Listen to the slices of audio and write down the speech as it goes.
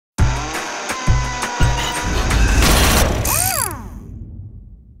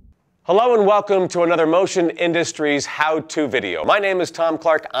Hello and welcome to another Motion Industries how-to video. My name is Tom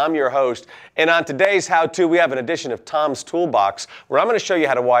Clark, I'm your host, and on today's how-to we have an edition of Tom's Toolbox where I'm going to show you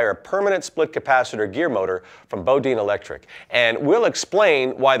how to wire a permanent split capacitor gear motor from Bodine Electric. And we'll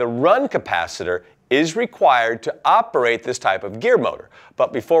explain why the run capacitor is required to operate this type of gear motor.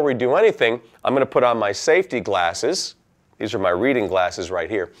 But before we do anything, I'm going to put on my safety glasses. These are my reading glasses right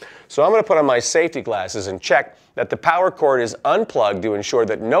here. So I'm going to put on my safety glasses and check that the power cord is unplugged to ensure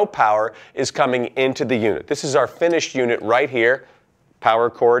that no power is coming into the unit. This is our finished unit right here. Power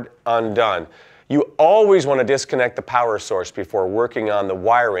cord undone. You always want to disconnect the power source before working on the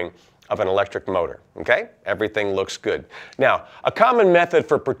wiring of an electric motor, okay? Everything looks good. Now, a common method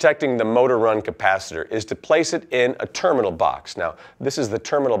for protecting the motor run capacitor is to place it in a terminal box. Now, this is the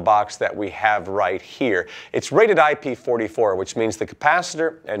terminal box that we have right here. It's rated IP44, which means the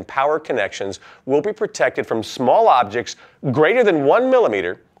capacitor and power connections will be protected from small objects greater than 1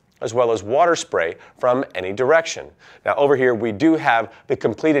 millimeter, as well as water spray from any direction. Now over here we do have the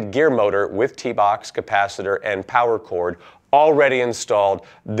completed gear motor with T-box, capacitor, and power cord already installed.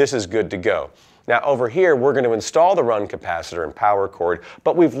 This is good to go. Now over here we're going to install the run capacitor and power cord,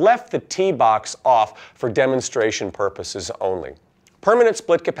 but we've left the T-box off for demonstration purposes only. Permanent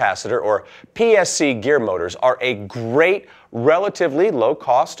split capacitor, or PSC gear motors, are a great, relatively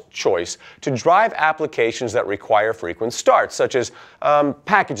low-cost choice to drive applications that require frequent starts, such as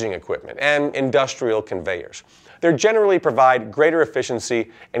packaging equipment and industrial conveyors. They generally provide greater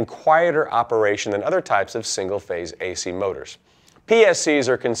efficiency and quieter operation than other types of single-phase AC motors. PSCs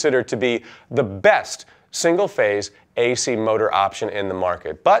are considered to be the best single-phase AC motor option in the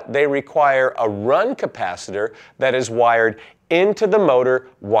market, but they require a run capacitor that is wired into the motor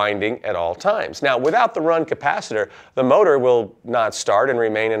winding at all times. Now, without the run capacitor, the motor will not start and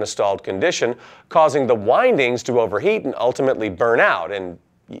remain in a stalled condition, causing the windings to overheat and ultimately burn out, and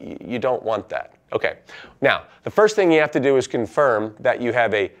you don't want that. Okay, now, the first thing you have to do is confirm that you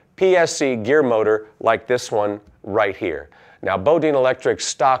have a PSC gear motor like this one right here. Now, Bodine Electric's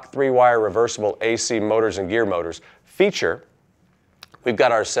stock 3-wire reversible AC motors and gear motors feature, we've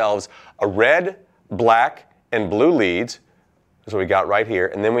got ourselves a red, black, and blue leads. That's what we got right here.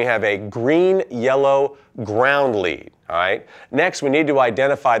 And then we have a green-yellow ground lead. All right. Next, we need to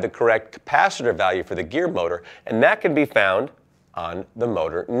identify the correct capacitor value for the gear motor, and that can be found on the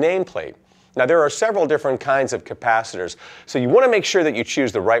motor nameplate. Now, there are several different kinds of capacitors, so you want to make sure that you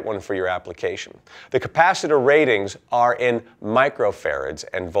choose the right one for your application. The capacitor ratings are in microfarads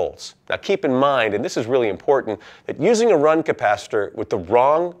and volts. Now, keep in mind, and this is really important, that using a run capacitor with the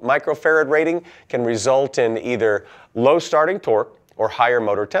wrong microfarad rating can result in either low starting torque or higher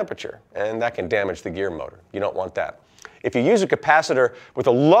motor temperature, and that can damage the gear motor. You don't want that. If you use a capacitor with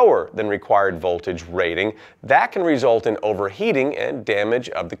a lower than required voltage rating, that can result in overheating and damage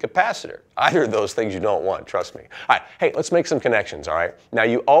of the capacitor. Either of those things you don't want, trust me. All right, hey, let's make some connections, all right? Now,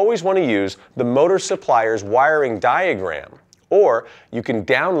 you always want to use the motor supplier's wiring diagram, or you can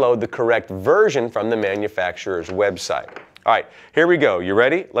download the correct version from the manufacturer's website. All right, here we go. You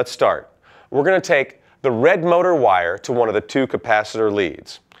ready? Let's start. We're going to take the red motor wire to one of the 2 capacitor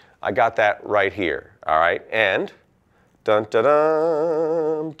leads. I got that right here, all right? And dun dun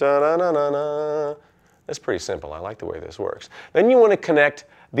dun dun dun dun dun dun. That's pretty simple. I like the way this works. Then you want to connect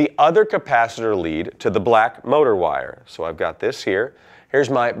the other capacitor lead to the black motor wire. So I've got this here.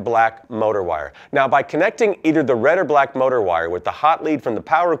 Here's my black motor wire. Now, by connecting either the red or black motor wire with the hot lead from the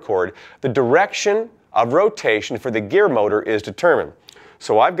power cord, the direction of rotation for the gear motor is determined.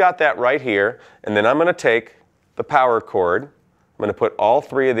 So I've got that right here, and then I'm going to take the power cord. I'm going to put all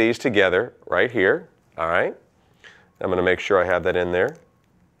 3 of these together right here. All right. I'm going to make sure I have that in there.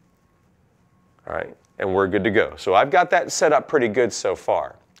 All right, and we're good to go. So I've got that set up pretty good so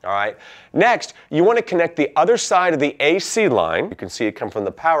far. All right. Next, you want to connect the other side of the AC line. You can see it come from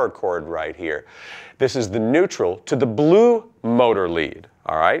the power cord right here. This is the neutral to the blue motor lead.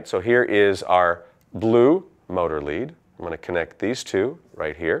 All right, so here is our blue motor lead. I'm going to connect these 2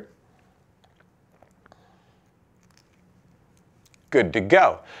 right here. Good to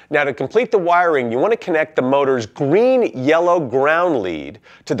go. Now, to complete the wiring, you want to connect the motor's green-yellow ground lead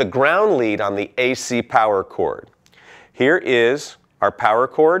to the ground lead on the AC power cord. Here is our power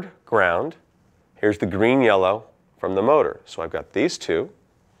cord ground. Here's the green-yellow from the motor. So I've got these 2.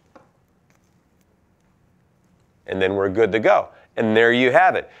 And then we're good to go. And there you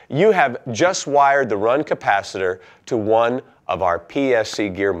have it. You have just wired the run capacitor to one of our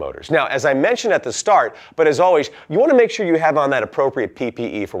PSC gear motors. Now, as I mentioned at the start, but as always, you want to make sure you have on that appropriate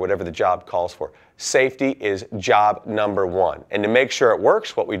PPE for whatever the job calls for. Safety is job number 1. And to make sure it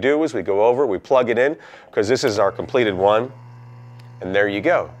works, what we do is we go over, we plug it in, because this is our completed one, and there you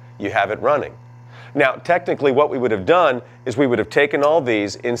go. you have it running. Now, technically what we would have done is we would have taken all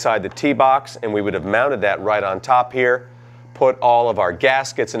these inside the T-box and we would have mounted that right on top here, put all of our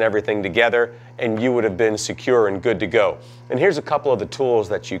gaskets and everything together, and you would have been secure and good to go. And here's a couple of the tools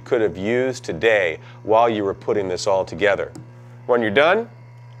that you could have used today while you were putting this all together. When you're done,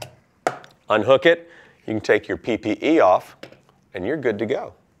 unhook it, you can take your PPE off, and you're good to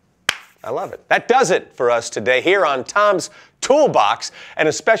go. I love it. That does it for us today here on Tom's Toolbox, and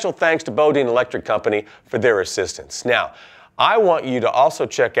a special thanks to Bodine Electric Company for their assistance. Now, I want you to also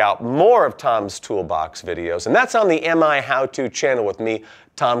check out more of Tom's Toolbox videos, and that's on the MI How To channel with me,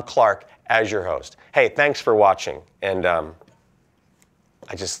 Tom Clark, as your host. Hey, thanks for watching, and I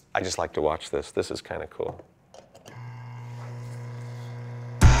just like to watch this. This is kind of cool.